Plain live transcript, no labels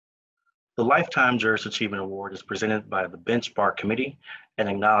The Lifetime Jurist Achievement Award is presented by the Bench Bar Committee and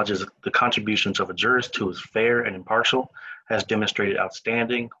acknowledges the contributions of a jurist who is fair and impartial, has demonstrated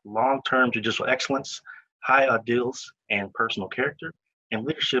outstanding long-term judicial excellence, high ideals and personal character, and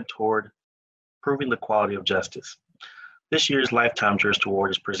leadership toward proving the quality of justice. This year's Lifetime Jurist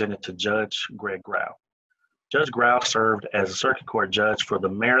Award is presented to Judge Greg Grau. Judge Grau served as a circuit court judge for the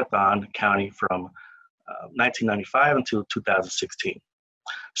Marathon County from 1995 until 2016.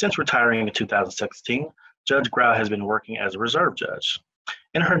 Since retiring in 2016, Judge Grau has been working as a reserve judge.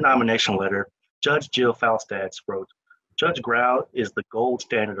 In her nomination letter, Judge Jill Falstad wrote, "Judge Grau is the gold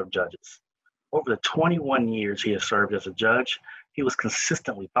standard of judges. Over the 21 years he has served as a judge, he was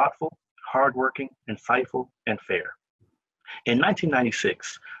consistently thoughtful, hardworking, insightful, and fair." In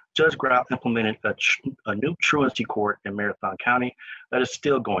 1996, Judge Grau implemented a new truancy court in Marathon County that is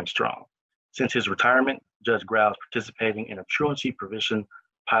still going strong. Since his retirement, Judge Grau is participating in a truancy prevention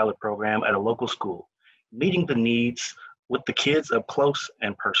pilot program at a local school, meeting the needs with the kids up close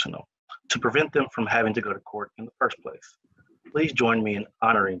and personal to prevent them from having to go to court in the first place. Please join me in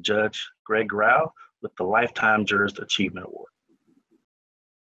honoring Judge Greg Grau with the Lifetime Jurist Achievement Award.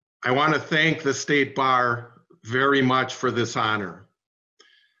 I want to thank the State Bar very much for this honor.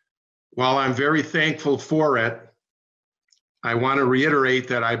 While I'm very thankful for it, I want to reiterate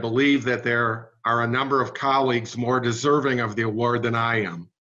that I believe that there are a number of colleagues more deserving of the award than I am.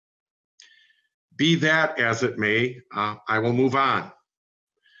 Be that as it may, I will move on.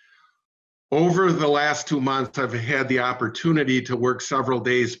 Over the last 2 months, I've had the opportunity to work several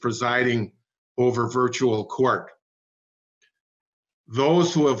days presiding over virtual court.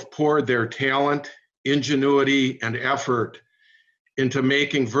 Those who have poured their talent, ingenuity, and effort into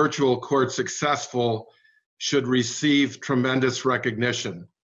making virtual court successful should receive tremendous recognition.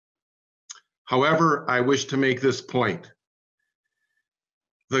 However, I wish to make this point.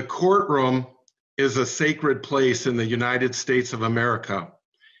 The courtroom is a sacred place in the United States of America,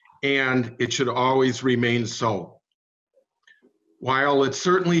 and it should always remain so. While it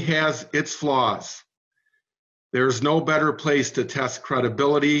certainly has its flaws, there is no better place to test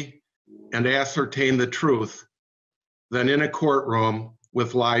credibility and ascertain the truth than in a courtroom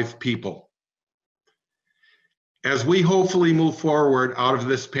with live people. As we hopefully move forward out of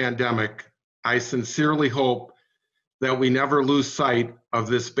this pandemic, I sincerely hope that we never lose sight of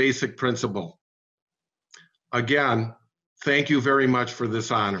this basic principle. Again, thank you very much for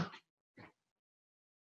this honor.